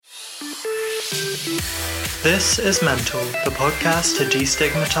This is Mental, the podcast to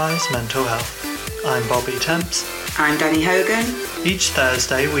destigmatise mental health. I'm Bobby Temps. I'm Danny Hogan. Each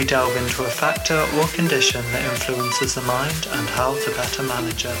Thursday we delve into a factor or condition that influences the mind and how to better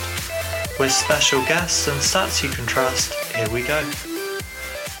manage it. With special guests and stats you can trust, here we go.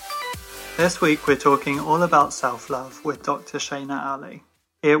 This week we're talking all about self-love with Dr. Shayna Ali.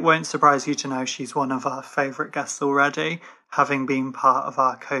 It won't surprise you to know she's one of our favourite guests already, having been part of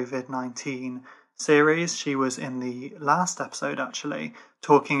our COVID-19 series. She was in the last episode actually,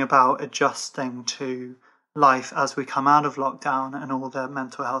 talking about adjusting to life as we come out of lockdown and all the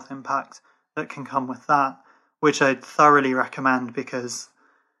mental health impact that can come with that, which I'd thoroughly recommend because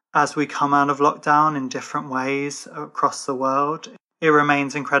as we come out of lockdown in different ways across the world, it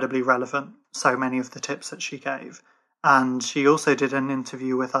remains incredibly relevant, so many of the tips that she gave. And she also did an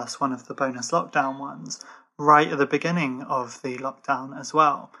interview with us, one of the bonus lockdown ones, right at the beginning of the lockdown as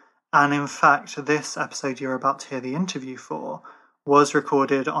well. And in fact, this episode you're about to hear the interview for was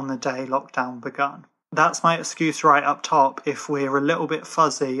recorded on the day lockdown begun. That's my excuse right up top if we're a little bit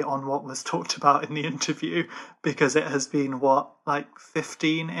fuzzy on what was talked about in the interview, because it has been,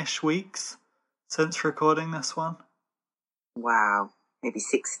 15-ish weeks since recording this one? Wow, maybe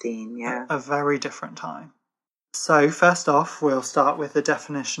 16, yeah. A very different time. So first off, we'll start with the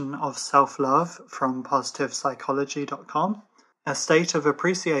definition of self-love from positivepsychology.com. A state of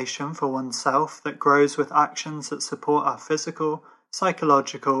appreciation for oneself that grows with actions that support our physical,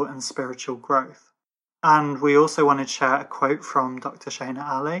 psychological and spiritual growth. And we also wanted to share a quote from Dr. Shayna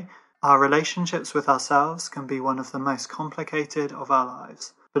Ali. Our relationships with ourselves can be one of the most complicated of our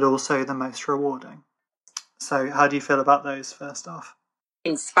lives, but also the most rewarding. So how do you feel about those first off?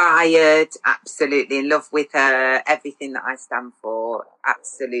 Inspired, absolutely, in love with her, everything that I stand for,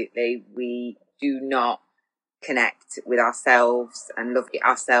 absolutely. We do not connect with ourselves and love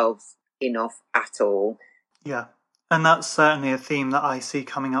ourselves enough at all. Yeah, and that's certainly a theme that I see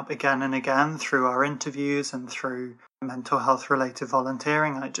coming up again and again through our interviews and through mental health related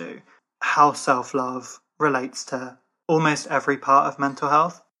volunteering I do. How self-love relates to almost every part of mental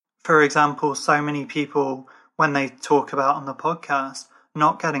health. For example, so many people, when they talk about on the podcast,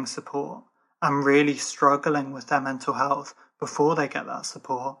 not getting support and really struggling with their mental health before they get that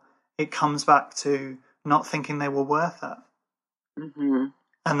support, it comes back to not thinking they were worth it. Mm-hmm.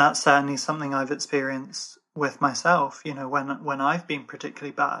 And that's certainly something I've experienced with myself. You know, when I've been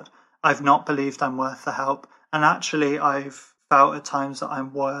particularly bad, I've not believed I'm worth the help. And actually, I've felt at times that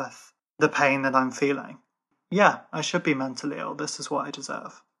I'm worth the pain that I'm feeling. Yeah, I should be mentally ill. This is what I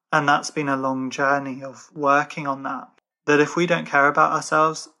deserve. And that's been a long journey of working on that. That if we don't care about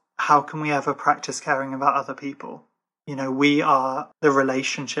ourselves, how can we ever practice caring about other people? You know, we are the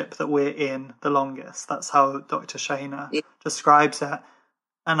relationship that we're in the longest. That's how Dr. Shayna describes it.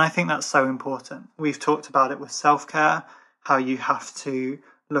 And I think that's so important. We've talked about it with self-care, how you have to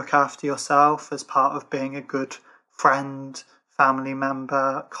look after yourself as part of being a good friend, family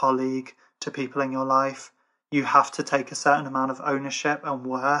member, colleague to people in your life. You have to take a certain amount of ownership and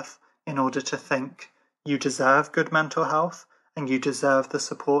worth in order to think you deserve good mental health and you deserve the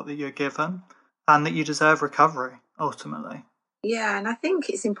support that you're given and that you deserve recovery, ultimately. Yeah, and I think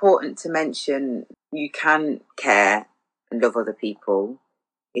it's important to mention you can care and love other people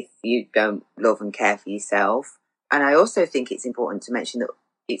if you don't love and care for yourself. And I also think it's important to mention that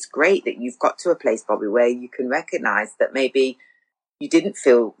it's great that you've got to a place, Bobby, where you can recognise that maybe you didn't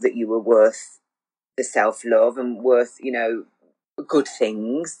feel that you were worth the self-love and worth, good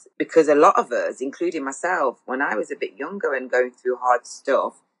things, because a lot of us, including myself, when I was a bit younger and going through hard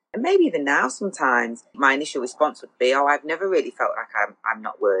stuff, and maybe even now sometimes, my initial response would be, I've never really felt like I'm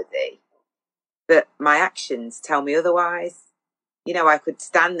not worthy. But my actions tell me otherwise. You know, I could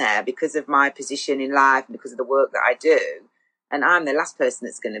stand there because of my position in life and because of the work that I do, and I'm the last person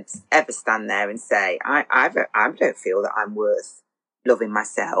that's going to ever stand there and say, I don't feel that I'm worth loving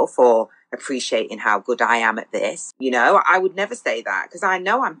myself or appreciating how good I am at this. You know, I would never say that because I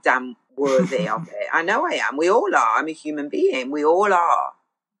know I'm damn worthy of it. I know I am. We all are. I'm a human being. We all are.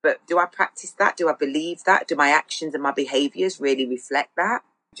 But do I practice that? Do I believe that? Do my actions and my behaviours really reflect that?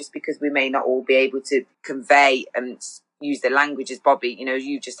 Just because we may not all be able to convey and use the language as Bobby,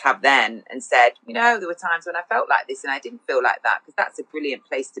 you just have then and said, there were times when I felt like this and I didn't feel like that, because that's a brilliant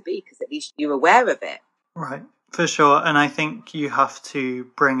place to be because at least you're aware of it. Right. For sure. And I think you have to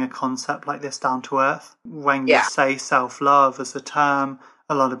bring a concept like this down to earth. When you say self-love as a term,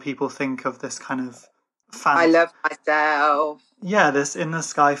 a lot of people think of this kind of I love myself. Yeah, this in the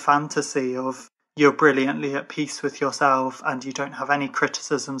sky fantasy of you're brilliantly at peace with yourself and you don't have any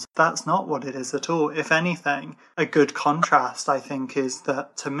criticisms. That's not what it is at all. If anything, a good contrast, I think, is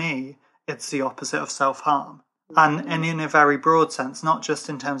that to me, it's the opposite of self-harm. And in a very broad sense, not just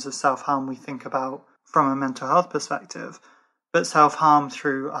in terms of self-harm we think about from a mental health perspective, but self-harm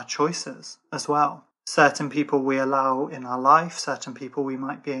through our choices as well. Certain people we allow in our life, certain people we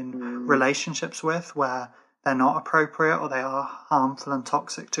might be in relationships with where they're not appropriate or they are harmful and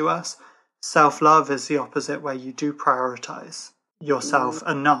toxic to us. Self-love is the opposite, where you do prioritize yourself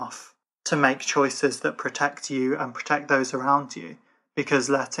enough to make choices that protect you and protect those around you, because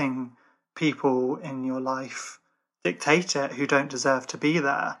letting people in your life dictate it who don't deserve to be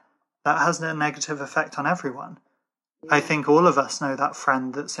there, that has a negative effect on everyone. I think all of us know that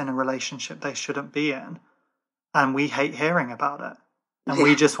friend that's in a relationship they shouldn't be in, and we hate hearing about it, and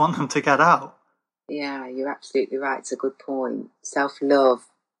we just want them to get out. Yeah, you're absolutely right. It's a good point. Self-love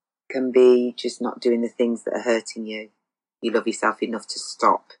can be just not doing the things that are hurting you. You love yourself enough to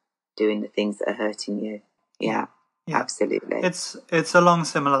stop doing the things that are hurting you. Yeah. Absolutely. It's along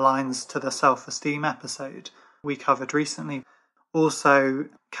similar lines to the self-esteem episode we covered recently. Also,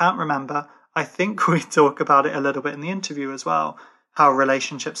 can't remember, I think we talk about it a little bit in the interview as well, how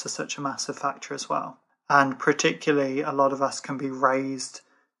relationships are such a massive factor as well. And particularly, a lot of us can be raised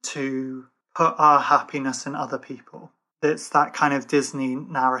to put our happiness in other people. It's that kind of Disney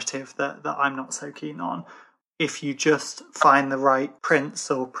narrative that I'm not so keen on. If you just find the right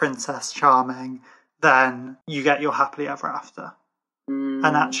prince or princess charming, then you get your happily ever after.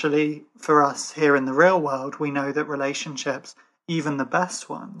 And actually, for us here in the real world, we know that relationships, even the best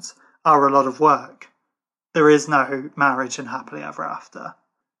ones, are a lot of work. There is no marriage and happily ever after.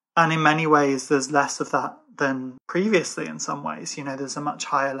 And in many ways, there's less of that than previously in some ways. You know, there's a much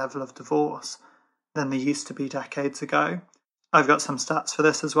higher level of divorce than there used to be decades ago. I've got some stats for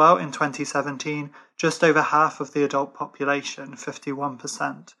this as well. In 2017, just over half of the adult population,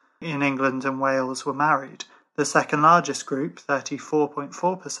 51%, in England and Wales were married. The second largest group,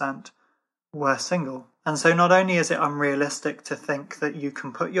 34.4%, were single. And so not only is it unrealistic to think that you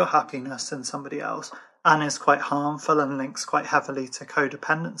can put your happiness in somebody else, and is quite harmful and links quite heavily to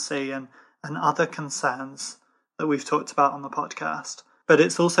codependency and other concerns that we've talked about on the podcast, but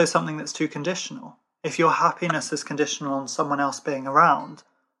it's also something that's too conditional. If your happiness is conditional on someone else being around,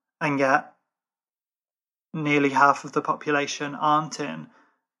 and yet nearly half of the population aren't in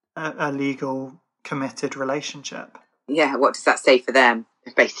a legal, committed relationship. Yeah, what does that say for them,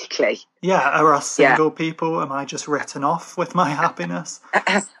 basically? Yeah, are us single people? Am I just written off with my happiness?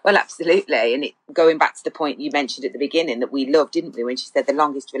 Well, absolutely. And going back to the point you mentioned at the beginning that we love, didn't we, when she said the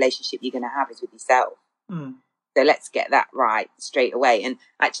longest relationship you're going to have is with yourself. So let's get that right straight away. And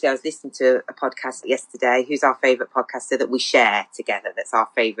actually, I was listening to a podcast yesterday. Who's our favourite podcaster that we share together? That's our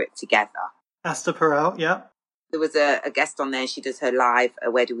favourite together. Esther Perel, yeah. There was a guest on there. She does her live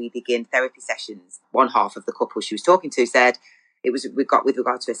Where Do We Begin therapy sessions. One half of the couple she was talking to said it was with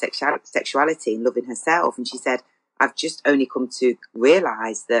regard to her sexuality and loving herself. And she said, I've just only come to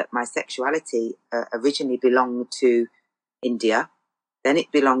realise that my sexuality originally belonged to India. Then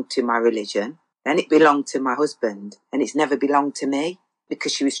it belonged to my religion. Then it belonged to my husband. And it's never belonged to me,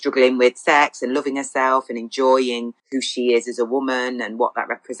 because she was struggling with sex and loving herself and enjoying who she is as a woman and what that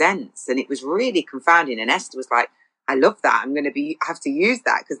represents. And it was really confounding. And Esther was like, I love that. I'm going to have to use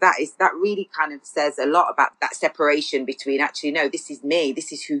that, because that really kind of says a lot about that separation between actually, no, this is me.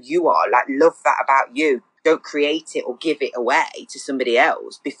 This is who you are. Like, love that about you. Don't create it or give it away to somebody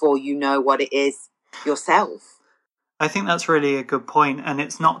else before you know what it is yourself. I think that's really a good point. And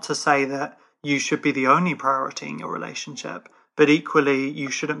it's not to say that you should be the only priority in your relationship, but equally you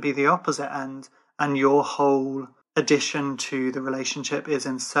shouldn't be the opposite end, and your whole addition to the relationship is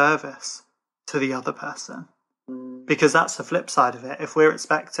in service to the other person. Because that's the flip side of it. If we're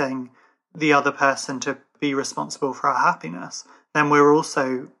expecting the other person to be responsible for our happiness, then we're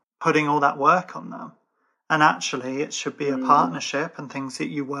also putting all that work on them. And actually, it should be a partnership, and things that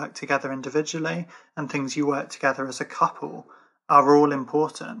you work together individually and things you work together as a couple are all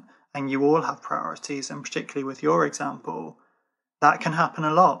important, and you all have priorities. And particularly with your example, that can happen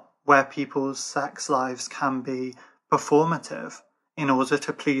a lot, where people's sex lives can be performative in order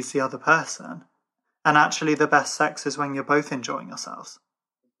to please the other person. And actually, the best sex is when you're both enjoying yourselves.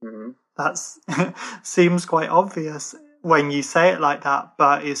 That seems quite obvious when you say it like that,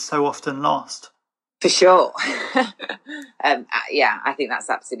 but is so often lost. For sure. I think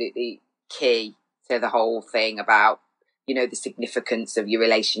that's absolutely key to the whole thing about, you know, the significance of your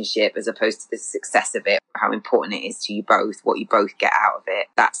relationship as opposed to the success of it, how important it is to you both, what you both get out of it.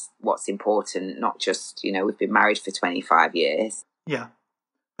 That's what's important, not just, you know, we've been married for 25 years. Yeah.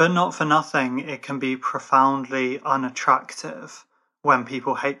 But not for nothing, it can be profoundly unattractive when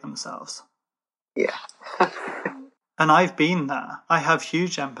people hate themselves. Yeah. And I've been there. I have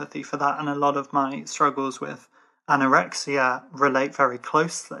huge empathy for that, and a lot of my struggles with anorexia relate very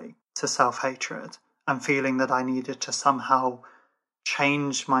closely to self-hatred and feeling that I needed to somehow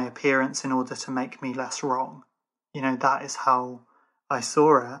change my appearance in order to make me less wrong. That is how I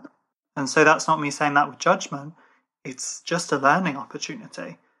saw it. And so that's not me saying that with judgment. It's just a learning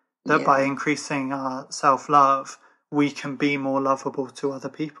opportunity that by increasing our self-love, we can be more lovable to other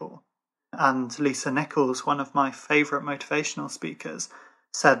people. And Lisa Nichols, one of my favourite motivational speakers,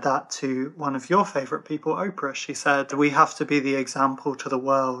 said that to one of your favourite people, Oprah. She said, we have to be the example to the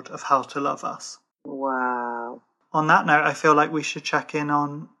world of how to love us. Wow. On that note, I feel like we should check in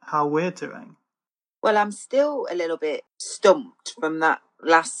on how we're doing. Well, I'm still a little bit stumped from that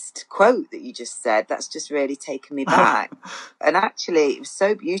last quote that you just said. That's just really taken me back. And actually, it was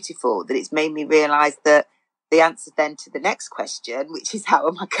so beautiful that it's made me realise that the answer then to the next question, which is how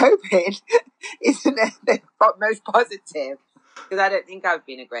am I coping, isn't it the most positive? Because I don't think I've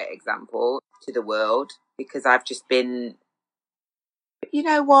been a great example to the world, because I've just been, you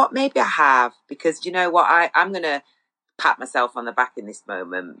know what, maybe I have, because you know what, I'm going to pat myself on the back in this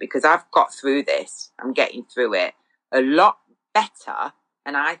moment, because I've got through this. I'm getting through it a lot better.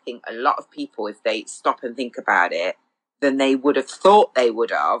 And I think a lot of people, if they stop and think about it, than they would have thought they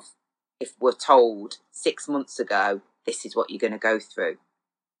would have if we're told 6 months ago, this is what you're going to go through.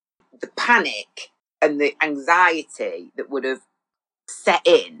 The panic and the anxiety that would have set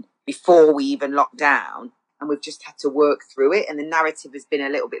in before we even locked down, and we've just had to work through it. And the narrative has been a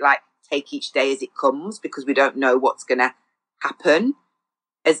little bit like, take each day as it comes, because we don't know what's going to happen,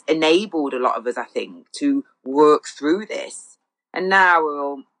 has enabled a lot of us, I think, to work through this. And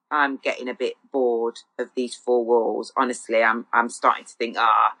now I'm getting a bit bored of these four walls. Honestly, I'm starting to think,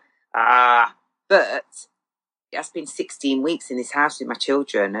 but it's been 16 weeks in this house with my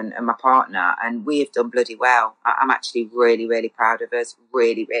children and my partner, and we have done bloody well. I'm actually really, really proud of us.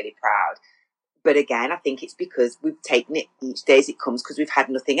 Really, really proud. But again, I think it's because we've taken it each day as it comes, because we've had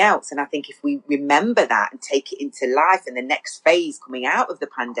nothing else. And I think if we remember that and take it into life and the next phase coming out of the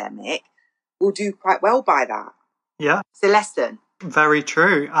pandemic, we'll do quite well by that. Yeah. It's a lesson. Very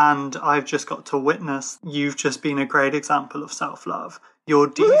true. And I've just got to witness, you've just been a great example of self-love. Your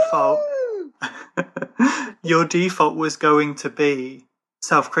default was going to be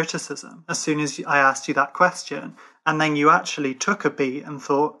self-criticism as soon as I asked you that question. And then you actually took a beat and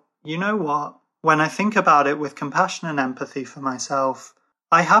thought, you know what? When I think about it with compassion and empathy for myself,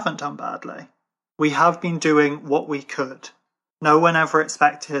 I haven't done badly. We have been doing what we could. No one ever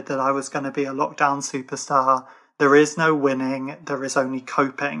expected that I was going to be a lockdown superstar. There is no winning. There is only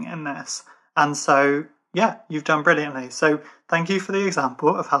coping in this. And so, yeah, you've done brilliantly. So thank you for the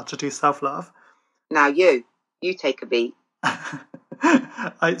example of how to do self-love. Now you take a beat.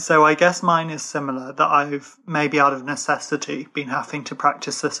 So I guess mine is similar, that I've maybe out of necessity been having to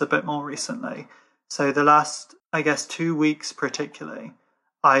practice this a bit more recently. So the last, I guess, 2 weeks particularly,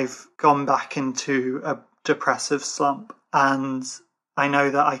 I've gone back into a depressive slump. And I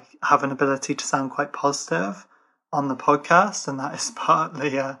know that I have an ability to sound quite positive on the podcast, and that is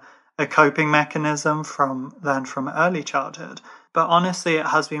partly a coping mechanism learned from early childhood. But honestly, it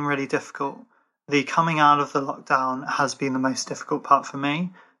has been really difficult. The coming out of the lockdown has been the most difficult part for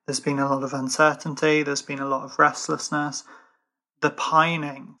me. There's been a lot of uncertainty. There's been a lot of restlessness. The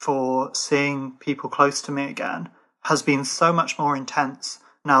pining for seeing people close to me again has been so much more intense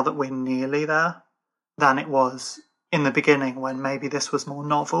now that we're nearly there than it was in the beginning, when maybe this was more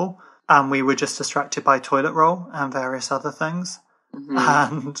novel and we were just distracted by toilet roll and various other things. Mm-hmm.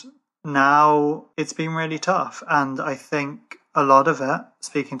 And now it's been really tough. And I think a lot of it,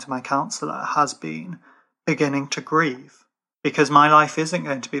 speaking to my counsellor, has been beginning to grieve, because my life isn't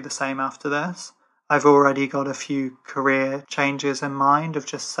going to be the same after this. I've already got a few career changes in mind of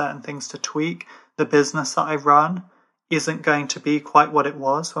just certain things to tweak. The business that I run isn't going to be quite what it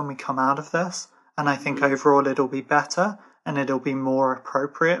was when we come out of this. And I think overall it'll be better and it'll be more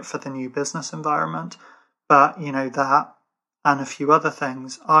appropriate for the new business environment. But, that and a few other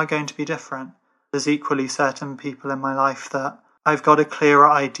things are going to be different. There's equally certain people in my life that I've got a clearer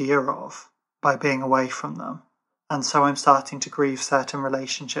idea of by being away from them. And so I'm starting to grieve certain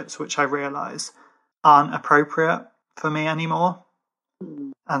relationships which I realise aren't appropriate for me anymore.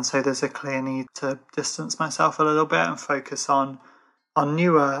 And so there's a clear need to distance myself a little bit and focus on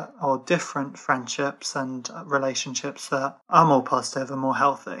newer or different friendships and relationships that are more positive and more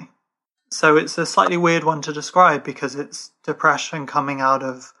healthy. So it's a slightly weird one to describe, because it's depression coming out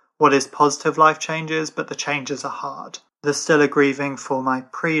of what is positive life changes, but the changes are hard. There's still a grieving for my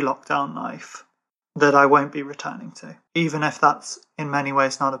pre-lockdown life that I won't be returning to, even if that's in many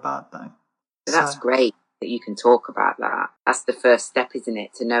ways not a bad thing. That's great. that you can talk about that. That's the first step, isn't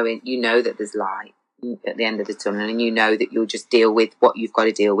it? To knowing, that there's light at the end of the tunnel, and that you'll just deal with what you've got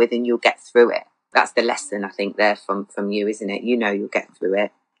to deal with, and you'll get through it. That's the lesson, I think, there from you, isn't it? You'll get through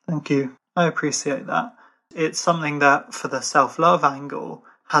it. Thank you. I appreciate that. It's something that, for the self-love angle,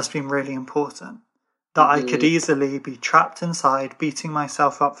 has been really important. That I could easily be trapped inside, beating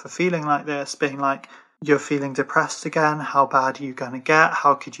myself up for feeling like this, being like, you're feeling depressed again, how bad are you going to get?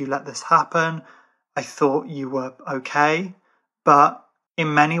 How could you let this happen? I thought you were okay. But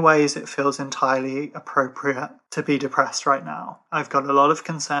in many ways, it feels entirely appropriate to be depressed right now. I've got a lot of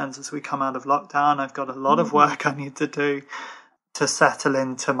concerns as we come out of lockdown. I've got a lot of work I need to do to settle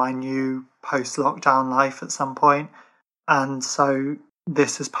into my new post-lockdown life at some point. And so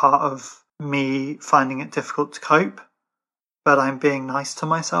this is part of me finding it difficult to cope, but I'm being nice to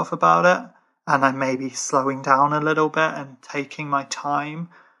myself about it. And I'm maybe slowing down a little bit and taking my time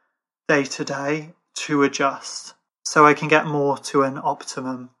day to day to adjust so I can get more to an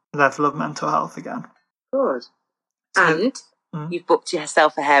optimum level of mental health again. Good. And you've booked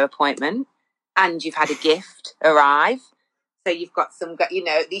yourself a hair appointment, and you've had a gift arrive. So you've got some, at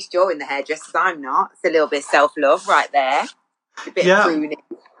least you're in the hairdressers, I'm not. It's a little bit of self-love right there. A bit of pruning.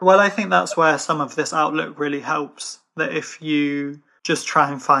 Well, I think that's where some of this outlook really helps. That if you just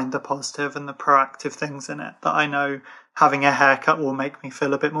try and find the positive and the proactive things in it, that I know having a haircut will make me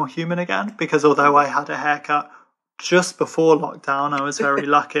feel a bit more human again. Because although I had a haircut just before lockdown, I was very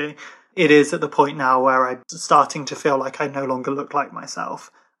lucky. It is at the point now where I'm starting to feel like I no longer look like myself.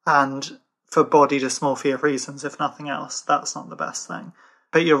 And for body dysmorphia reasons, if nothing else, that's not the best thing.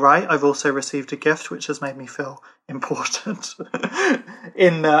 But you're right, I've also received a gift which has made me feel important.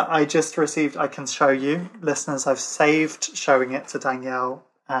 In that I just received, I can show you, listeners, I've saved showing it to Danielle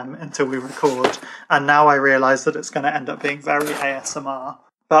until we record. And now I realise that it's going to end up being very ASMR.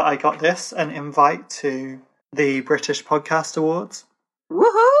 But I got this, an invite to the British Podcast Awards.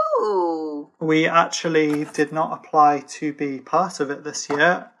 Woohoo! We actually did not apply to be part of it this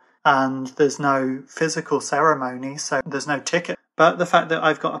year. And there's no physical ceremony, so there's no ticket. But the fact that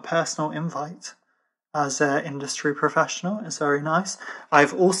I've got a personal invite as an industry professional is very nice.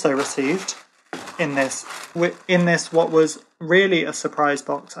 I've also received in this what was really a surprise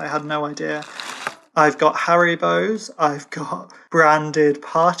box. I had no idea. I've got Haribos. I've got branded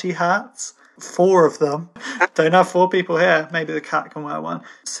party hats. 4 of them. Don't have 4 people here. Maybe the cat can wear one.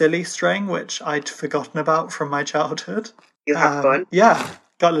 Silly string, which I'd forgotten about from my childhood. You have fun? Yeah.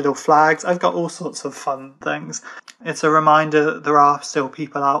 Got little flags. I've got all sorts of fun things. It's a reminder that there are still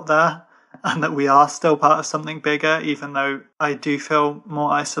people out there and that we are still part of something bigger, even though I do feel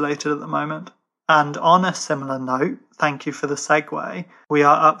more isolated at the moment. And on a similar note, thank you for the segue. We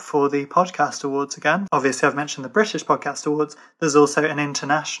are up for the Podcast Awards again. Obviously, I've mentioned the British Podcast Awards. There's also an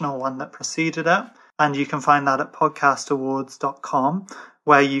international one that preceded it. And you can find that at podcastawards.com,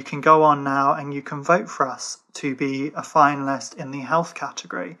 where you can go on now and you can vote for us to be a finalist in the health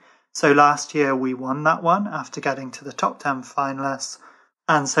category. So last year we won that one after getting to the top 10 finalists.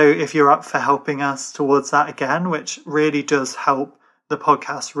 And so if you're up for helping us towards that again, which really does help the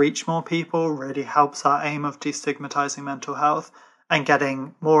podcast reach more people, really helps our aim of destigmatizing mental health and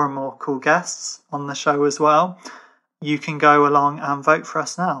getting more and more cool guests on the show as well, you can go along and vote for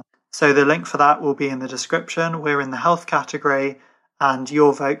us now. So the link for that will be in the description. We're in the health category, and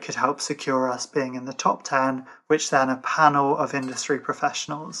your vote could help secure us being in the top 10, which then a panel of industry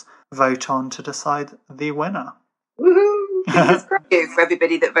professionals vote on to decide the winner. Woohoo! Thank you for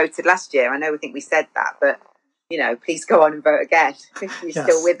everybody that voted last year. I think we said that, but, please go on and vote again if you're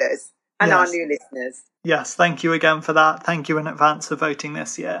still with us. And our new listeners. Yes, thank you again for that. Thank you in advance for voting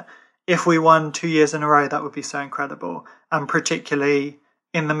this year. If we won 2 years in a row, that would be so incredible. And particularly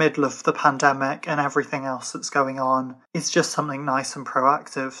in the middle of the pandemic and everything else that's going on, it's just something nice and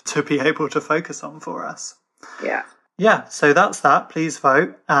proactive to be able to focus on for us. Yeah, so that's that. Please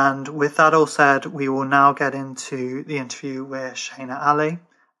vote. And with that all said, we will now get into the interview with Shayna Ali.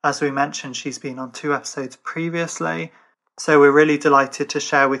 As we mentioned, she's been on 2 episodes previously. So we're really delighted to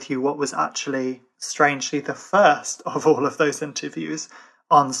share with you what was actually, strangely, the first of all of those interviews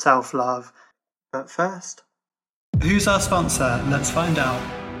on self-love. But first, who's our sponsor? Let's find out.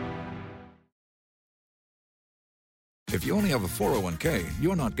 If If you only have a 401k,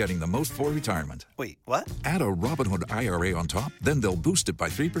 you're not getting the most for retirement. Wait, what? Add a Robinhood IRA on top, then they'll boost it by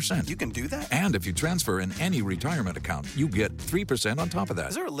 3%. You can do that? And if you transfer in any retirement account, you get 3% on top of that.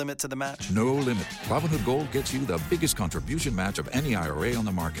 Is there a limit to the match? No limit. Robinhood Gold gets you the biggest contribution match of any IRA on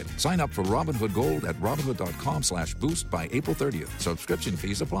the market. Sign up for Robinhood Gold at Robinhood.com/boost by April 30th. Subscription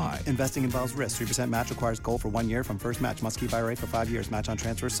fees apply. Investing involves risk. 3% match requires gold for 1 year from first match. Must keep IRA for 5 years. Match on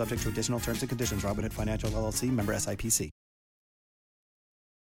transfers subject to additional terms and conditions. Robinhood Financial LLC, member SIPC.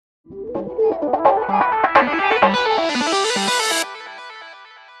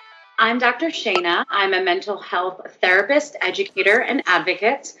 I'm Dr. Shana. I'm a mental health therapist, educator, and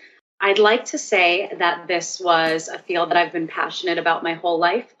advocate. I'd like to say that this was a field that I've been passionate about my whole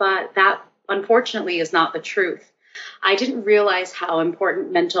life, but that unfortunately is not the truth. I didn't realize how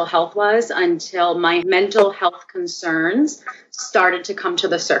important mental health was until my mental health concerns started to come to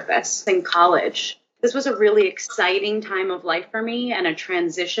the surface in college. This was a really exciting time of life for me and a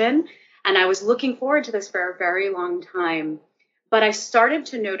transition, and I was looking forward to this for a very long time. But I started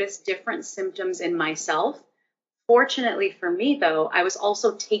to notice different symptoms in myself. Fortunately for me, though, I was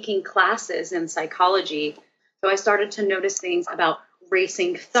also taking classes in psychology. So I started to notice things about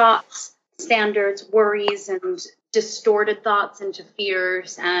racing thoughts, standards, worries, and distorted thoughts into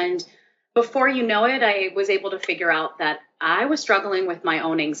fears. And before you know it, I was able to figure out that I was struggling with my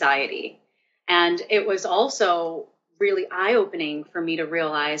own anxiety. And it was also really eye-opening for me to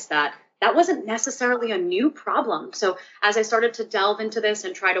realize that that wasn't necessarily a new problem. So as I started to delve into this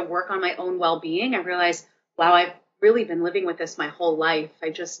and try to work on my own well-being, I realized, wow, I've really been living with this my whole life.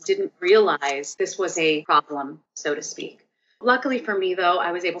 I just didn't realize this was a problem, so to speak. Luckily for me, though,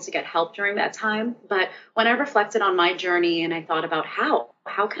 I was able to get help during that time. But when I reflected on my journey and I thought about how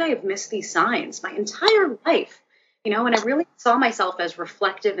could I have missed these signs my entire life? And I really saw myself as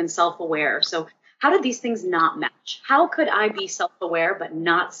reflective and self-aware. So how did these things not match? How could I be self-aware but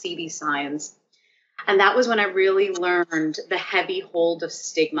not see these signs? And that was when I really learned the heavy hold of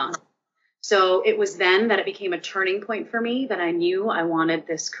stigma. So it was then that it became a turning point for me, that I knew I wanted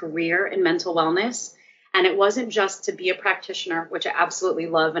this career in mental wellness. And it wasn't just to be a practitioner, which I absolutely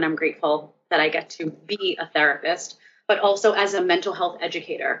love, and I'm grateful that I get to be a therapist, but also as a mental health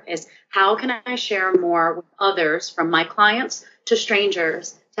educator, is how can I share more with others, from my clients to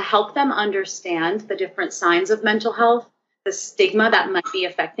strangers, to help them understand the different signs of mental health, the stigma that might be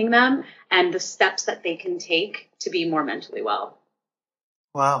affecting them, and the steps that they can take to be more mentally well.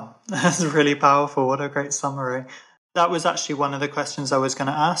 Wow, that's really powerful. What a great summary. That was actually one of the questions I was going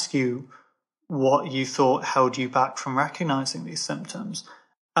to ask you, what you thought held you back from recognizing these symptoms.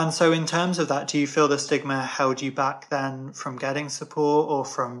 And so in terms of that, do you feel the stigma held you back then from getting support or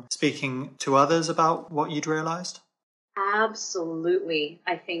from speaking to others about what you'd realized? Absolutely.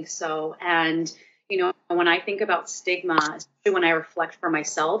 I think so. And, when I think about stigma, especially when I reflect for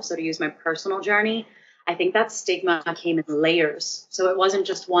myself, so to use my personal journey, I think that stigma came in layers. So it wasn't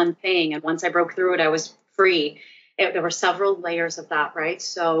just one thing. And once I broke through it, I was free. There were several layers of that, right?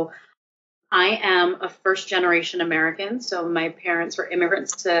 So I am a first generation American. So my parents were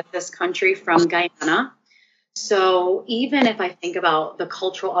immigrants to this country from Guyana. So even if I think about the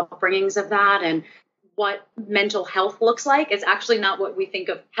cultural upbringings of that and what mental health looks like, it's actually not what we think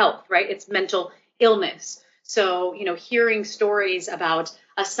of health, right? It's mental illness. So, hearing stories about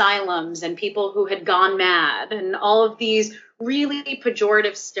asylums and people who had gone mad and all of these really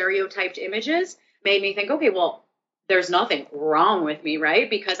pejorative stereotyped images made me think, okay, well, there's nothing wrong with me, right?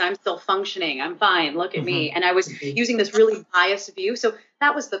 Because I'm still functioning. I'm fine. Look at me. And I was using this really biased view. So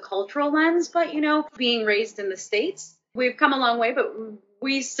that was the cultural lens. But, being raised in the States, we've come a long way, but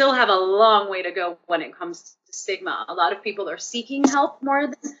we still have a long way to go when it comes to stigma. A lot of people are seeking help more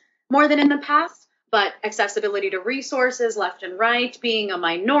than in the past, but accessibility to resources left and right, being a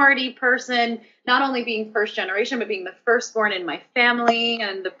minority person, not only being first generation, but being the firstborn in my family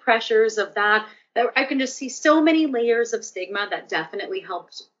and the pressures of that I can just see so many layers of stigma that definitely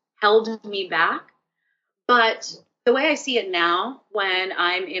held me back. But the way I see it now, when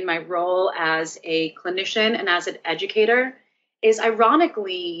I'm in my role as a clinician and as an educator, is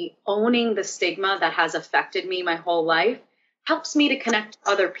ironically owning the stigma that has affected me my whole life helps me to connect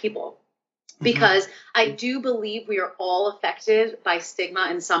to other people. Because I do believe we are all affected by stigma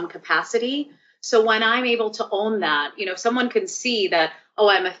in some capacity. So when I'm able to own that, someone can see that, oh,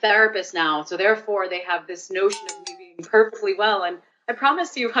 I'm a therapist now, so therefore they have this notion of me being perfectly well. And I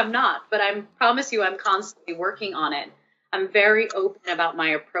promise you I'm not, but I promise you I'm constantly working on it. I'm very open about my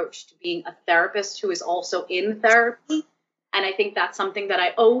approach to being a therapist who is also in therapy. And I think that's something that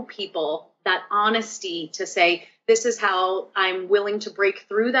I owe people, that honesty to say, this is how I'm willing to break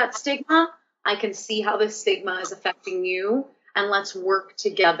through that stigma, I can see how this stigma is affecting you, and let's work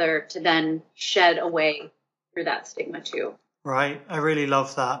together to then shed away through that stigma too. Right. I really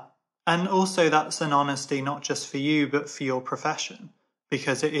love that. And also that's an honesty not just for you, but for your profession,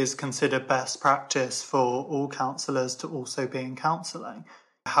 because it is considered best practice for all counsellors to also be in counselling.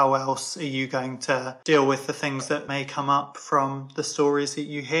 How else are you going to deal with the things that may come up from the stories that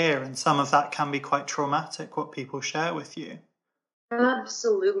you hear? And some of that can be quite traumatic, what people share with you.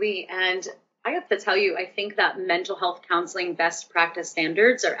 Absolutely. And I have to tell you, I think that mental health counseling best practice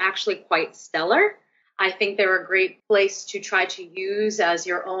standards are actually quite stellar. I think they're a great place to try to use as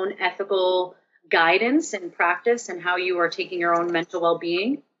your own ethical guidance and practice and how you are taking your own mental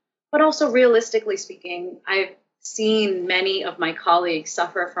well-being. But also, realistically speaking, I've seen many of my colleagues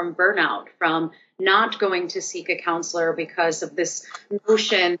suffer from burnout, from not going to seek a counselor because of this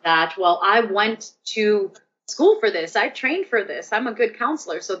notion that, well, I went to school for this, I trained for this, I'm a good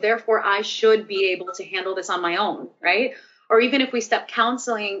counselor, so therefore I should be able to handle this on my own, right? Or even if we step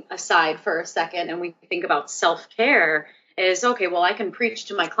counseling aside for a second and we think about self-care, is okay, well, I can preach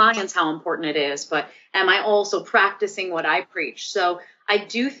to my clients how important it is, but am I also practicing what I preach? So I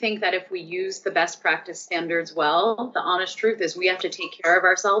do think that if we use the best practice standards well, the honest truth is we have to take care of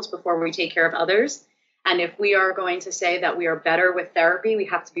ourselves before we take care of others. And if we are going to say that we are better with therapy, we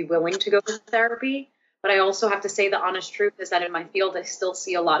have to be willing to go to therapy. But I also have to say the honest truth is that in my field, I still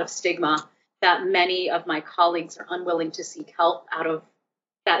see a lot of stigma that many of my colleagues are unwilling to seek help out of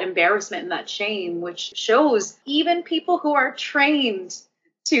that embarrassment and that shame, which shows even people who are trained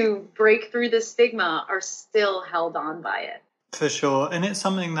to break through the stigma are still held on by it. For sure. And it's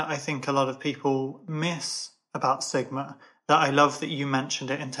something that I think a lot of people miss about stigma, that I love that you mentioned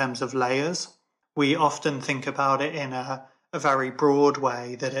it in terms of layers. We often think about it in a very broad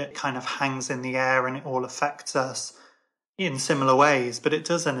way, that it kind of hangs in the air and it all affects us in similar ways, but it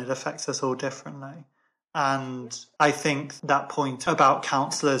doesn't. It affects us all differently. And I think that point about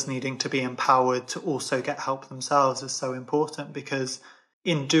counsellors needing to be empowered to also get help themselves is so important, because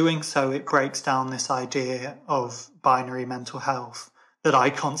in doing so, it breaks down this idea of binary mental health that I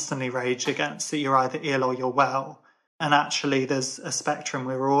constantly rage against, that you're either ill or you're well. And actually, there's a spectrum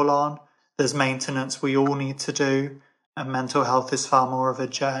we're all on. There's maintenance we all need to do. And mental health is far more of a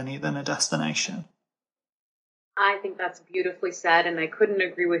journey than a destination. I think that's beautifully said, and I couldn't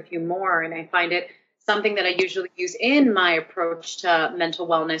agree with you more. And I find it something that I usually use in my approach to mental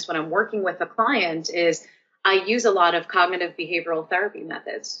wellness when I'm working with a client is I use a lot of cognitive behavioral therapy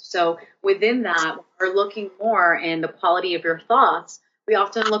methods. So within that, we're looking more in the quality of your thoughts. We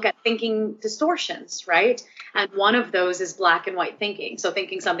often look at thinking distortions, right? And one of those is black and white thinking. So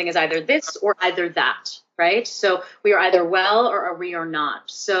thinking something is either this or either that, right? So we are either well or we are not.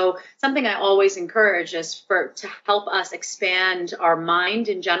 So something I always encourage is to help us expand our mind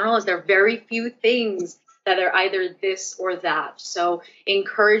in general, is there are very few things that are either this or that. So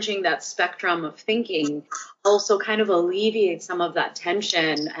encouraging that spectrum of thinking also kind of alleviates some of that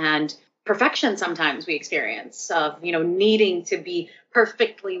tension and perfection sometimes we experience of, needing to be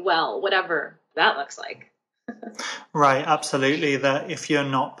perfectly well, whatever that looks like. Right, absolutely. That if you're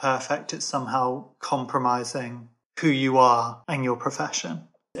not perfect, it's somehow compromising who you are and your profession.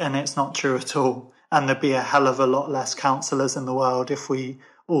 And it's not true at all. And there'd be a hell of a lot less counsellors in the world if we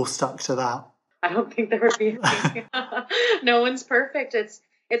all stuck to that. I don't think there would be. No one's perfect.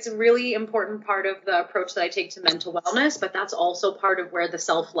 It's a really important part of the approach that I take to mental wellness, but that's also part of where the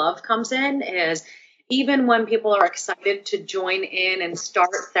self-love comes in, is even when people are excited to join in and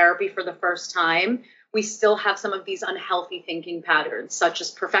start therapy for the first time, we still have some of these unhealthy thinking patterns, such as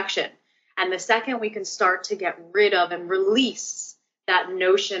perfection. And the second we can start to get rid of and release that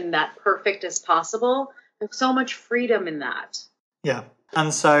notion that perfect is possible, there's so much freedom in that. Yeah.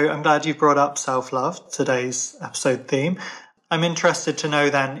 And so I'm glad you brought up self-love, today's episode theme. I'm interested to know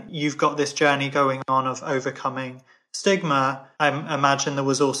then, you've got this journey going on of overcoming stigma. I imagine there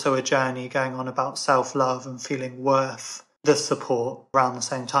was also a journey going on about self-love and feeling worth the support around the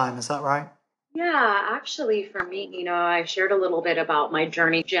same time. Is that right? Yeah, actually for me, I shared a little bit about my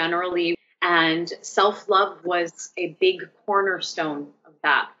journey generally, and self-love was a big cornerstone of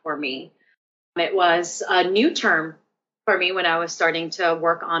that for me. It was a new term for me when I was starting to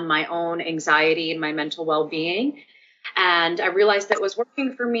work on my own anxiety and my mental well-being. And I realized that it was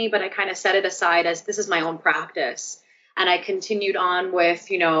working for me, but I kind of set it aside as this is my own practice. And I continued on with,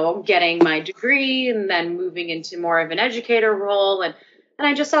 getting my degree and then moving into more of an educator role. And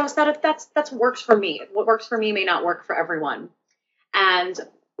I just always thought that's works for me. What works for me may not work for everyone. And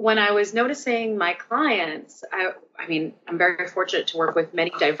when I was noticing my clients, I'm very fortunate to work with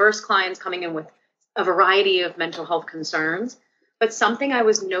many diverse clients coming in with a variety of mental health concerns. But something I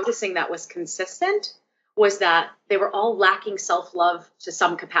was noticing that was consistent was that they were all lacking self-love to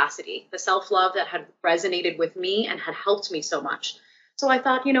some capacity, the self-love that had resonated with me and had helped me so much. So I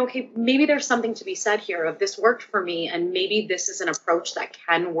thought, okay, maybe there's something to be said here of this worked for me, and maybe this is an approach that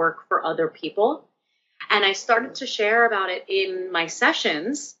can work for other people. And I started to share about it in my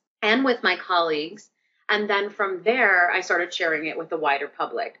sessions and with my colleagues. And then from there, I started sharing it with the wider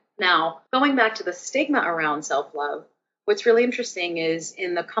public. Now, going back to the stigma around self-love, what's really interesting is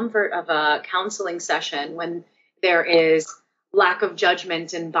in the comfort of a counseling session, when there is lack of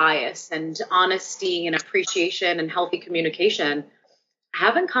judgment and bias and honesty and appreciation and healthy communication, I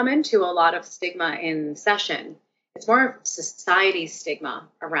haven't come into a lot of stigma in session. It's more of society's stigma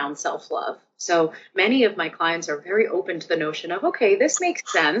around self-love. So many of my clients are very open to the notion of, okay, this makes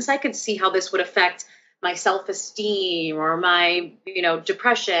sense. I could see how this would affect my self-esteem or my,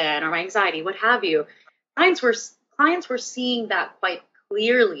 depression or my anxiety, what have you. Clients were seeing that quite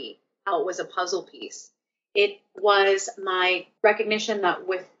clearly, how it was a puzzle piece. It was my recognition that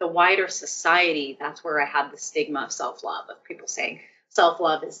with the wider society, that's where I had the stigma of self-love, of people saying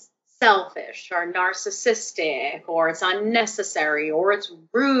self-love is selfish or narcissistic or it's unnecessary or it's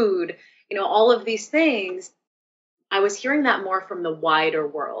rude, all of these things. I was hearing that more from the wider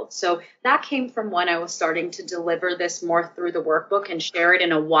world. So that came from when I was starting to deliver this more through the workbook and share it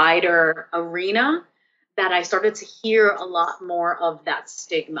in a wider arena, that I started to hear a lot more of that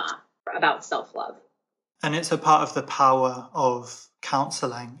stigma about self-love. And it's a part of the power of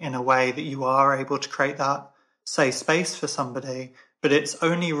counselling in a way that you are able to create that safe space for somebody, but it's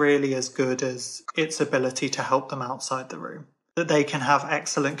only really as good as its ability to help them outside the room. That they can have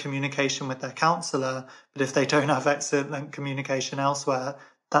excellent communication with their counsellor, but if they don't have excellent communication elsewhere,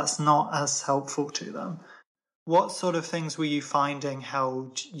 that's not as helpful to them. What sort of things were you finding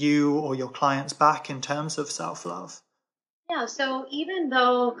held you or your clients back in terms of self-love? Yeah, so even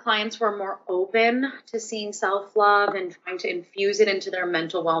though clients were more open to seeing self-love and trying to infuse it into their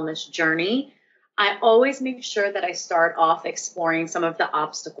mental wellness journey, I always make sure that I start off exploring some of the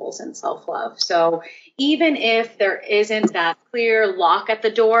obstacles in self-love. So even if there isn't that clear lock at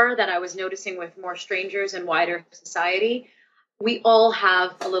the door that I was noticing with more strangers and wider society, we all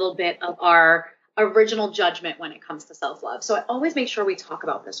have a little bit of our original judgment when it comes to self-love. So I always make sure we talk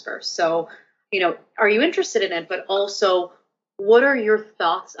about this first. So, are you interested in it? But also, what are your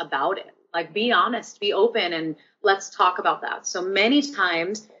thoughts about it? Like, be honest, be open, and let's talk about that. So many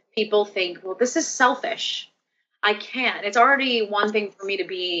times people think, well, this is selfish. I can't. It's already one thing for me to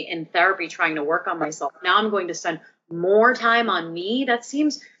be in therapy trying to work on myself. Now I'm going to spend more time on me. That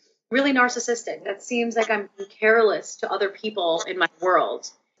seems really narcissistic. That seems like I'm careless to other people in my world.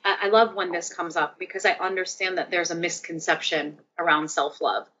 I love when this comes up because I understand that there's a misconception around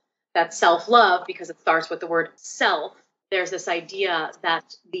self-love. That self-love, because it starts with the word self, there's this idea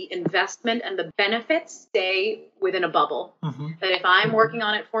that the investment and the benefits stay within a bubble. Mm-hmm. That if I'm working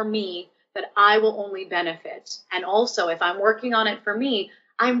on it for me, that I will only benefit. And also, if I'm working on it for me,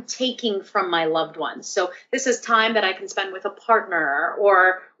 I'm taking from my loved ones. So this is time that I can spend with a partner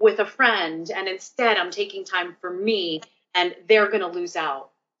or with a friend. And instead, I'm taking time for me, and they're going to lose out.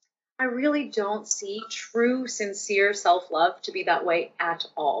 I really don't see true, sincere self-love to be that way at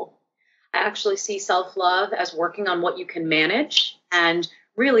all. I actually see self-love as working on what you can manage. And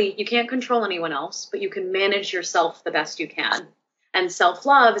really, you can't control anyone else, but you can manage yourself the best you can. And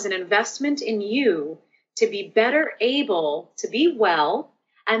self-love is an investment in you to be better able to be well.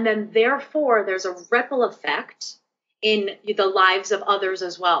 And then therefore, there's a ripple effect in the lives of others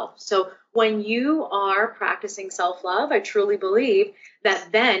as well. So when you are practicing self-love, I truly believe that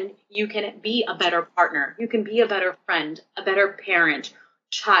then you can be a better partner. You can be a better friend, a better parent,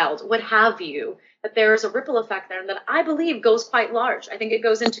 child, what have you, that there is a ripple effect there that I believe goes quite large. I think it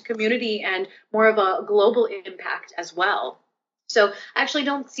goes into community and more of a global impact as well. So I actually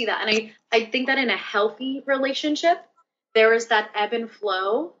don't see that. And I think that in a healthy relationship, there is that ebb and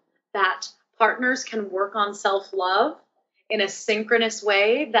flow that partners can work on self-love in a synchronous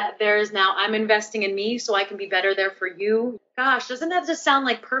way, that there's now I'm investing in me so I can be better there for you. Gosh, doesn't that just sound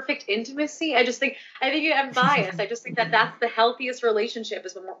like perfect intimacy? I think I'm biased. I just think that that's the healthiest relationship,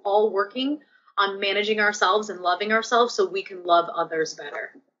 is when we're all working on managing ourselves and loving ourselves so we can love others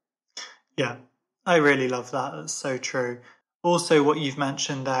better. Yeah, I really love that. That's so true. Also, what you've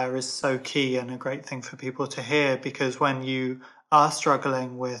mentioned there is so key and a great thing for people to hear, because when you are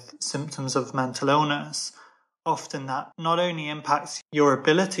struggling with symptoms of mental illness, often that not only impacts your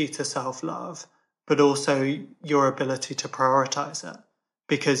ability to self-love, but also your ability to prioritize it,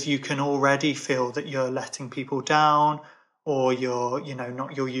 because you can already feel that you're letting people down, or you're,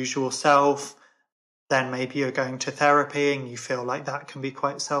 not your usual self. then maybe you're going to therapy and you feel like that can be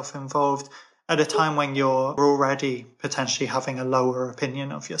quite self-involved at a time when you're already potentially having a lower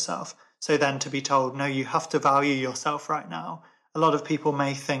opinion of yourself. So then to be told, no, you have to value yourself right now. A lot of people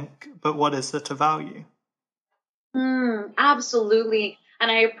may think, but what is there to value? Absolutely.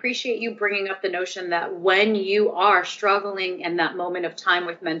 And I appreciate you bringing up the notion that when you are struggling in that moment of time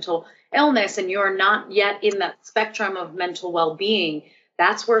with mental illness and you're not yet in that spectrum of mental well-being,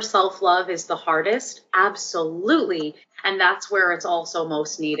 that's where self-love is the hardest. Absolutely. And that's where it's also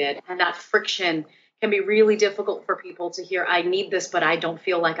most needed. And that friction can be really difficult for people to hear, I need this, but I don't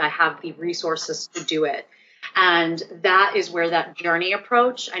feel like I have the resources to do it. And that is where that journey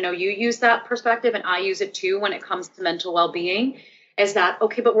approach, I know you use that perspective and I use it too when it comes to mental well-being, is that,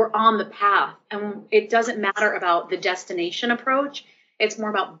 okay, but we're on the path and it doesn't matter about the destination approach. It's more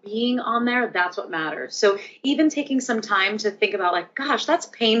about being on there. That's what matters. So even taking some time to think about like, gosh, that's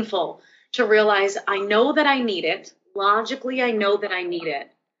painful to realize I know that I need it. Logically, I know that I need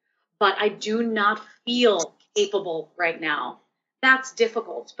it, but I do not feel capable right now. That's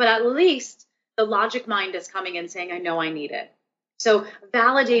difficult, but at least the logic mind is coming and saying, I know I need it. So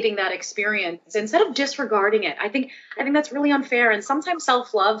validating that experience instead of disregarding it, I think that's really unfair. And sometimes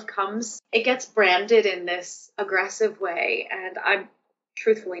self-love it gets branded in this aggressive way. And I'm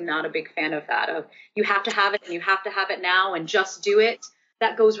truthfully not a big fan of that, of you have to have it and you have to have it now and just do it.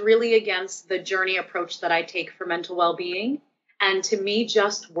 That goes really against the journey approach that I take for mental well-being. And to me,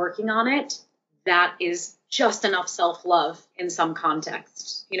 just working on it, that is just enough self-love in some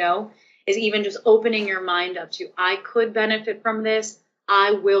contexts, is even just opening your mind up to, I could benefit from this.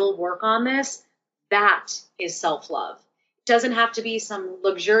 I will work on this. That is self-love. It doesn't have to be some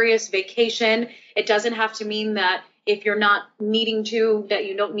luxurious vacation. It doesn't have to mean that if you're not needing to, that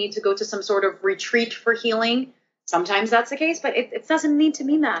you don't need to go to some sort of retreat for healing. Sometimes that's the case, but it doesn't need to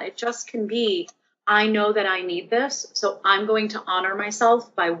mean that. It just can be, I know that I need this, so I'm going to honor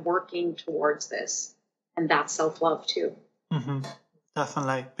myself by working towards this. And that's self-love too. Mm-hmm.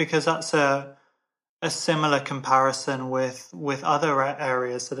 Definitely, because that's a similar comparison with other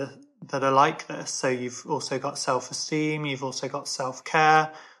areas that are like this. So you've also got self-esteem, you've also got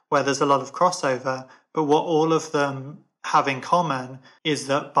self-care, where there's a lot of crossover. But what all of them have in common is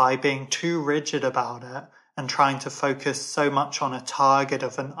that by being too rigid about it and trying to focus so much on a target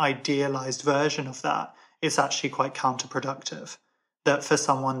of an idealized version of that, it's actually quite counterproductive. That for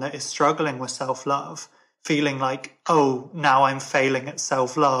someone that is struggling with self-love, feeling like, oh, now I'm failing at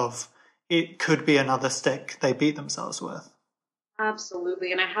self-love, it could be another stick they beat themselves with.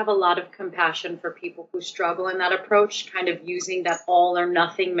 Absolutely. And I have a lot of compassion for people who struggle in that approach, kind of using that all or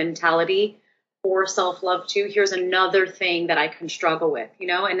nothing mentality for self-love too. Here's another thing that I can struggle with,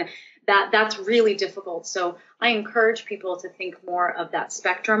 and that's really difficult. So I encourage people to think more of that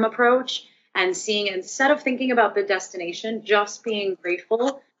spectrum approach and seeing, instead of thinking about the destination, just being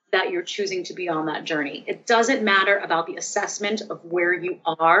grateful that you're choosing to be on that journey. It doesn't matter about the assessment of where you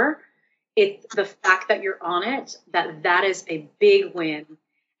are. It's the fact that you're on it, that is a big win.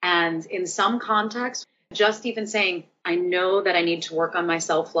 And in some contexts, just even saying, I know that I need to work on my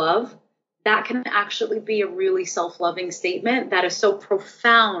self-love, that can actually be a really self-loving statement that is so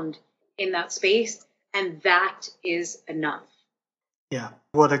profound in that space. And that is enough. Yeah,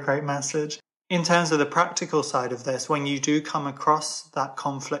 what a great message. In terms of the practical side of this, when you do come across that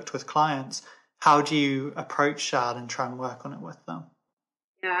conflict with clients, how do you approach that and try and work on it with them?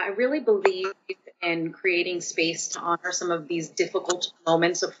 Yeah, I really believe in creating space to honor some of these difficult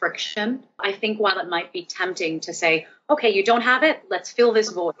moments of friction. I think while it might be tempting to say, okay, you don't have it, let's fill this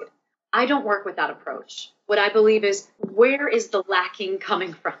void. I don't work with that approach. What I believe is, where is the lacking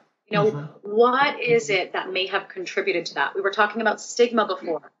coming from? What is it that may have contributed to that? We were talking about stigma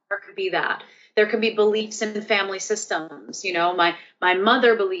before. There could be that. There can be beliefs in family systems. My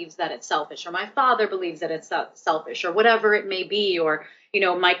mother believes that it's selfish, or my father believes that it's selfish, or whatever it may be. Or,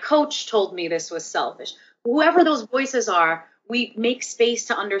 my coach told me this was selfish. Whoever those voices are, we make space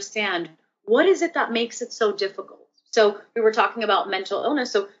to understand, what is it that makes it so difficult? So we were talking about mental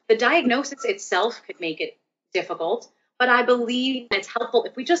illness. So the diagnosis itself could make it difficult, but I believe it's helpful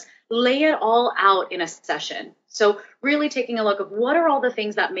if we just lay it all out in a session. So really taking a look of, what are all the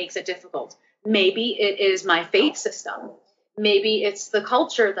things that makes it difficult? Maybe it is my faith system. Maybe it's the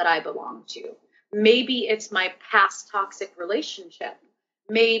culture that I belong to. Maybe it's my past toxic relationship.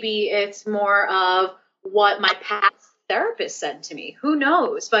 Maybe it's more of what my past therapist said to me. Who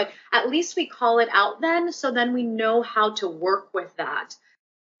knows? But at least we call it out then, so then we know how to work with that.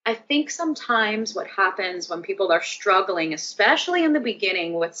 I think sometimes what happens when people are struggling, especially in the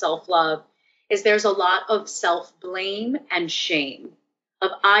beginning with self-love, is there's a lot of self-blame and shame.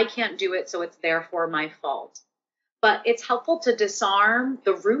 of I can't do it, so it's therefore my fault. But it's helpful to disarm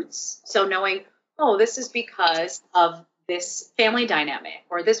the roots. So knowing, oh, this is because of this family dynamic,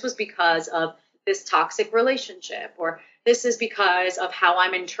 or this was because of this toxic relationship, or this is because of how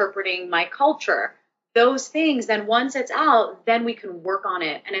I'm interpreting my culture. Those things, then once it's out, then we can work on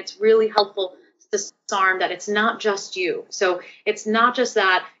it. And it's really helpful to disarm that it's not just you. So it's not just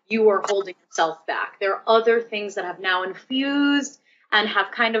that you are holding yourself back. There are other things that have now infused and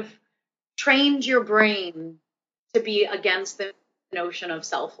have kind of trained your brain to be against the notion of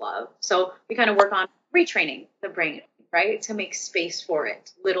self-love. So we kind of work on retraining the brain, right, to make space for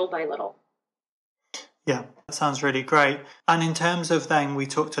it little by little. Yeah, that sounds really great. And in terms of then, we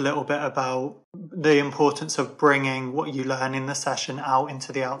talked a little bit about the importance of bringing what you learn in the session out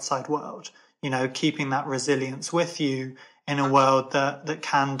into the outside world, you know, keeping that resilience with you in a world that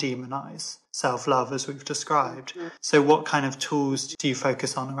can demonize self-love, as we've described. Mm-hmm. So what kind of tools do you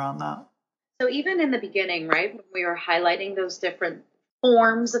focus on around that? So even in the beginning, right, when we were highlighting those different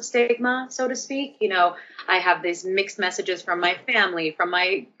forms of stigma, so to speak, you know, I have these mixed messages from my family, from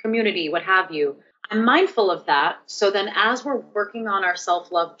my community, what have you. I'm mindful of that. So then as we're working on our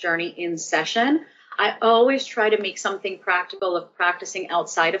self-love journey in session, I always try to make something practical of practicing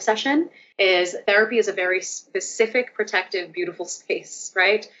outside of session. Is therapy is a very specific, protective, beautiful space,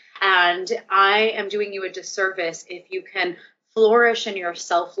 right? And I am doing you a disservice if you can flourish in your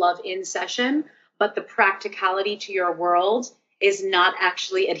self-love in session, but the practicality to your world is not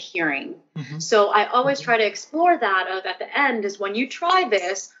actually adhering. Mm-hmm. So I always try to explore that of at the end is when you try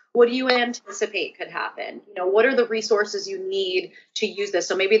this, what do you anticipate could happen? You know, what are the resources you need to use this?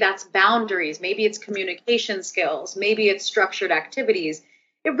 So maybe that's boundaries, maybe it's communication skills, maybe it's structured activities.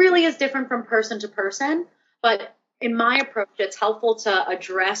 It really is different from person to person, but in my approach, it's helpful to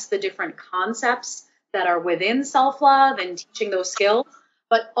address the different concepts that are within self-love and teaching those skills,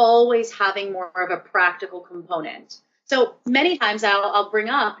 but always having more of a practical component. So many times I'll bring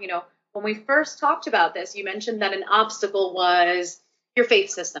up, you know, when we first talked about this, you mentioned that an obstacle was your faith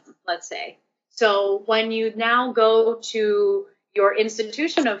system, let's say. So when you now go to your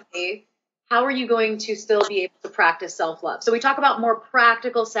institution of faith, how are you going to still be able to practice self-love? So we talk about more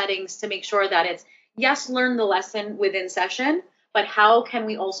practical settings to make sure that it's, yes, learn the lesson within session, but how can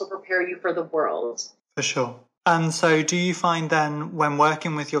we also prepare you for the world? For sure. And so do you find then when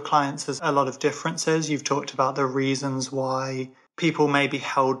working with your clients there's a lot of differences? You've talked about the reasons why people may be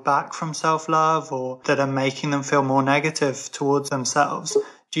held back from self-love or that are making them feel more negative towards themselves.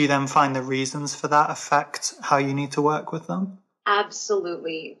 Do you then find the reasons for that affect how you need to work with them?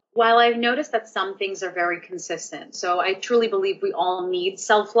 Absolutely. While I've noticed that some things are very consistent, so I truly believe we all need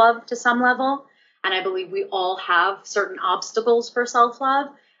self-love to some level, and I believe we all have certain obstacles for self-love,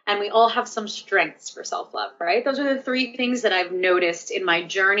 and we all have some strengths for self-love, right? Those are the three things that I've noticed in my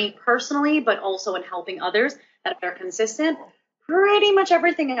journey personally, but also in helping others that are consistent. Pretty much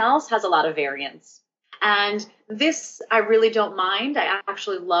everything else has a lot of variance. And this, I really don't mind. I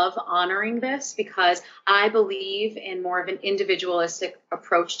actually love honoring this because I believe in more of an individualistic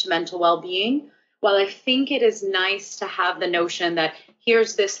approach to mental well-being. While I think it is nice to have the notion that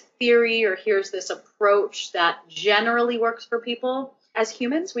here's this theory or here's this approach that generally works for people, as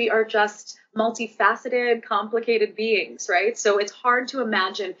humans, we are just multifaceted, complicated beings, right? So it's hard to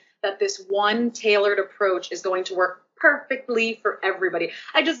imagine that this one tailored approach is going to work perfectly for everybody.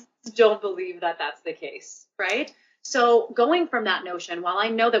 I just don't believe that that's the case, right? So going from that notion, while I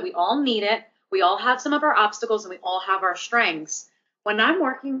know that we all need it, we all have some of our obstacles and we all have our strengths, when I'm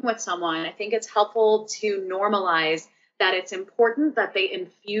working with someone, I think it's helpful to normalize that it's important that they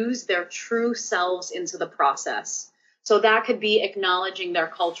infuse their true selves into the process. So that could be acknowledging their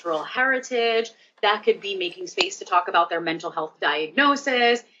cultural heritage. That could be making space to talk about their mental health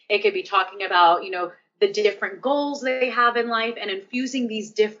diagnosis. It could be talking about, you know, the different goals they have in life and infusing these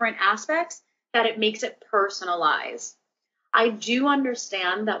different aspects that it makes it personalized. I do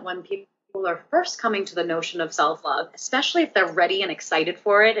understand that when people are first coming to the notion of self-love, especially if they're ready and excited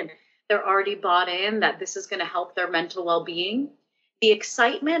for it and they're already bought in that this is going to help their mental well-being, the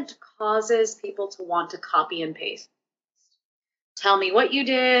excitement causes people to want to copy and paste. Tell me what you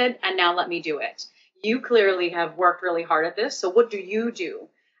did, and now let me do it. You clearly have worked really hard at this, so what do you do?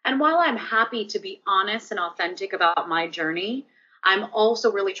 And while I'm happy to be honest and authentic about my journey, I'm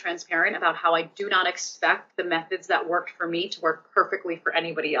also really transparent about how I do not expect the methods that worked for me to work perfectly for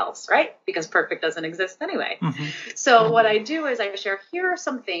anybody else, right? Because perfect doesn't exist anyway. Mm-hmm. So what I do is I share, here are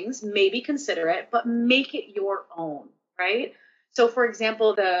some things, maybe consider it, but make it your own, right? So for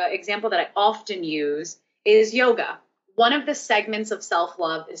example, the example that I often use is yoga. One of the segments of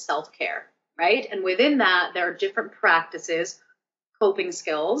self-love is self-care, right? And within that, there are different practices coping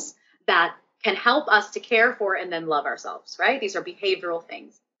skills that can help us to care for and then love ourselves, right? These are behavioral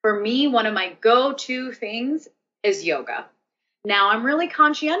things. For me, one of my go-to things is yoga. Now, I'm really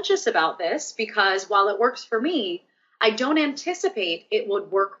conscientious about this because while it works for me, I don't anticipate it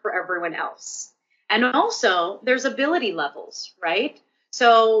would work for everyone else. And also, there's ability levels, right?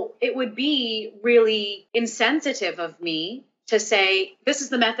 So it would be really insensitive of me to say, this is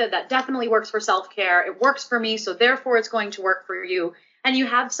the method that definitely works for self-care. It works for me, so therefore it's going to work for you. And you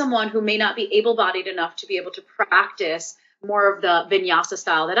have someone who may not be able-bodied enough to be able to practice more of the vinyasa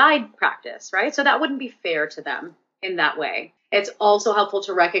style that I practice, right? So that wouldn't be fair to them in that way. It's also helpful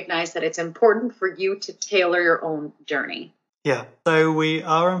to recognize that it's important for you to tailor your own journey. Yeah, so we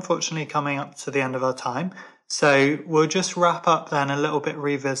are unfortunately coming up to the end of our time. So we'll just wrap up then a little bit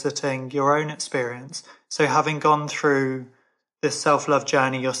revisiting your own experience. So having gone through this self-love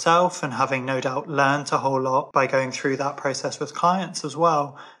journey yourself and having no doubt learned a whole lot by going through that process with clients as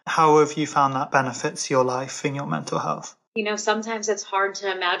well, how have you found that benefits your life and your mental health? You know, sometimes it's hard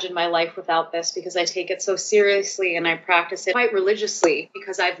to imagine my life without this because I take it so seriously and I practice it quite religiously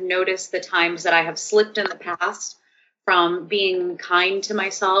because I've noticed the times that I have slipped in the past from being kind to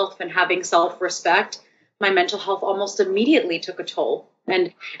myself and having self-respect. My mental health almost immediately took a toll.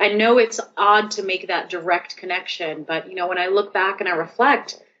 And I know it's odd to make that direct connection, but, you know, when I look back and I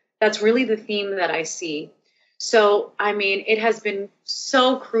reflect, that's really the theme that I see. So, I mean, it has been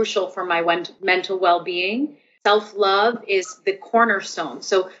so crucial for my mental well-being. Self-love is the cornerstone.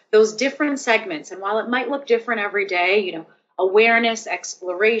 So those different segments, and while it might look different every day, you know, awareness,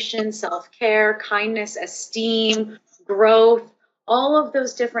 exploration, self-care, kindness, esteem, growth, all of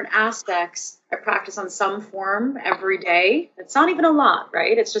those different aspects I practice on some form every day. It's not even a lot,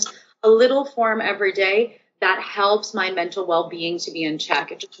 right? It's just a little form every day that helps my mental well-being to be in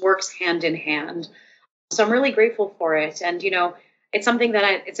check. It just works hand in hand. So I'm really grateful for it. And, you know, it's something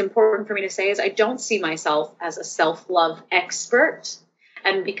that it's important for me to say is I don't see myself as a self-love expert.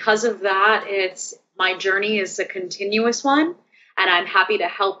 And because of that, my journey is a continuous one. And I'm happy to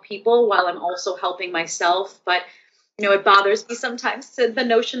help people while I'm also helping myself. But, you know, it bothers me sometimes the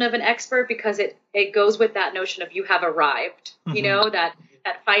notion of an expert because it goes with that notion of you have arrived, you know, that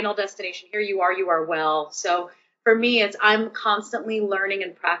final destination. Here you are well. So for me, I'm constantly learning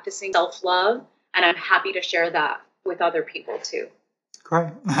and practicing self-love. And I'm happy to share that with other people too.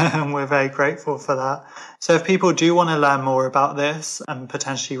 Great. And we're very grateful for that. So if people do want to learn more about this and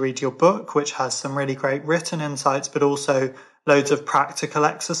potentially read your book, which has some really great written insights, but also loads of practical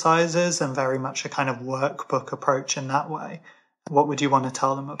exercises and very much a kind of workbook approach in that way, what would you want to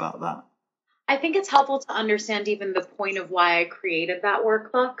tell them about that? I think it's helpful to understand even the point of why I created that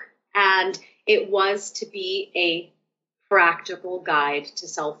workbook. And it was to be a practical guide to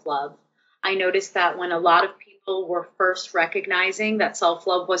self-love. I noticed that when a lot of people were first recognizing that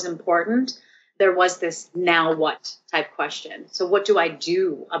self-love was important, there was this now what type question. So what do I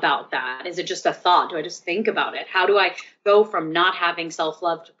do about that? Is it just a thought? Do I just think about it? How do I go from not having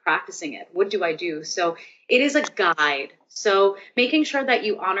self-love to practicing it? What do I do? So it is a guide. So making sure that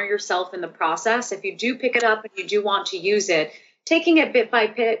you honor yourself in the process. If you do pick it up and you do want to use it, taking it bit by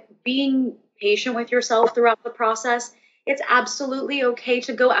bit, being patient with yourself throughout the process. It's absolutely okay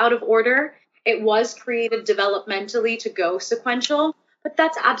to go out of order. It was created developmentally to go sequential, but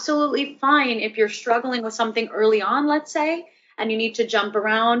that's absolutely fine if you're struggling with something early on, let's say, and you need to jump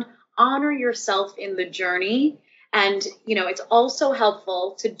around. Honor yourself in the journey. And, you know, it's also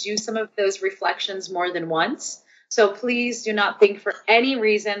helpful to do some of those reflections more than once. So please do not think for any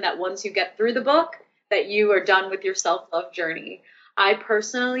reason that once you get through the book that you are done with your self-love journey. I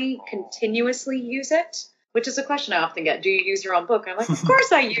personally continuously use it, which is a question I often get. Do you use your own book? I'm like, of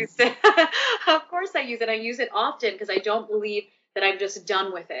course I use it. Of course I use it. I use it often because I don't believe that I'm just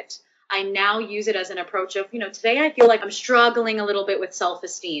done with it. I now use it as an approach of, you know, today I feel like I'm struggling a little bit with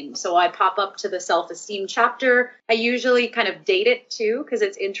self-esteem. So I pop up to the self-esteem chapter. I usually kind of date it too, because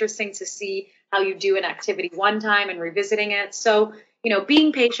it's interesting to see how you do an activity one time and revisiting it. So, you know,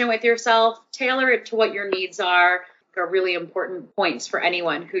 being patient with yourself, tailor it to what your needs are really important points for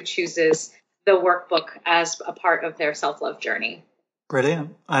anyone who chooses the workbook as a part of their self-love journey.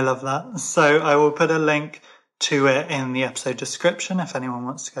 Brilliant. I love that. So I will put a link to it in the episode description if anyone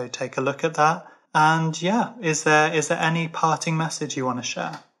wants to go take a look at that. And yeah, is there any parting message you want to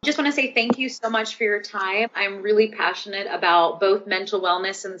share? I just want to say thank you so much for your time. I'm really passionate about both mental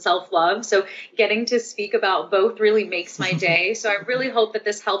wellness and self-love. So getting to speak about both really makes my day. So I really hope that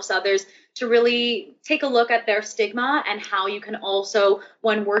this helps others to really take a look at their stigma and how you can also,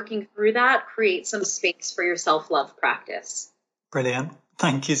 when working through that, create some space for your self-love practice. Brilliant.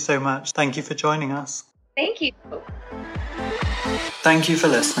 Thank you so much. Thank you for joining us. Thank you. Thank you for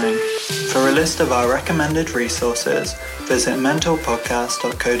listening. For a list of our recommended resources, visit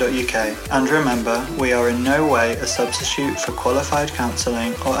mentalpodcast.co.uk. And remember, we are in no way a substitute for qualified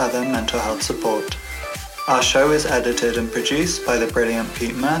counselling or other mental health support. Our show is edited and produced by the brilliant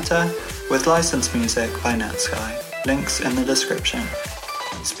Pete Murta, with licensed music by Netsky. Links in the description.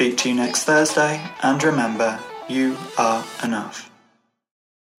 Speak to you next Thursday, and remember, you are enough.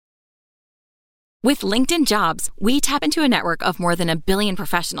 With LinkedIn Jobs, we tap into a network of more than 1 billion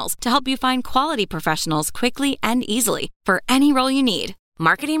professionals to help you find quality professionals quickly and easily for any role you need.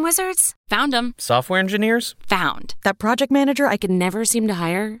 Marketing wizards? Found them. Software engineers? Found. That project manager I could never seem to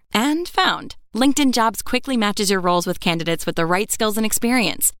hire? And found. LinkedIn Jobs quickly matches your roles with candidates with the right skills and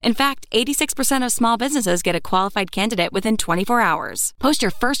experience. In fact, 86% of small businesses get a qualified candidate within 24 hours. Post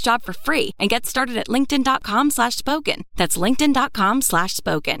your first job for free and get started at linkedin.com/spoken. That's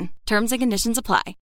linkedin.com/spoken. Terms and conditions apply.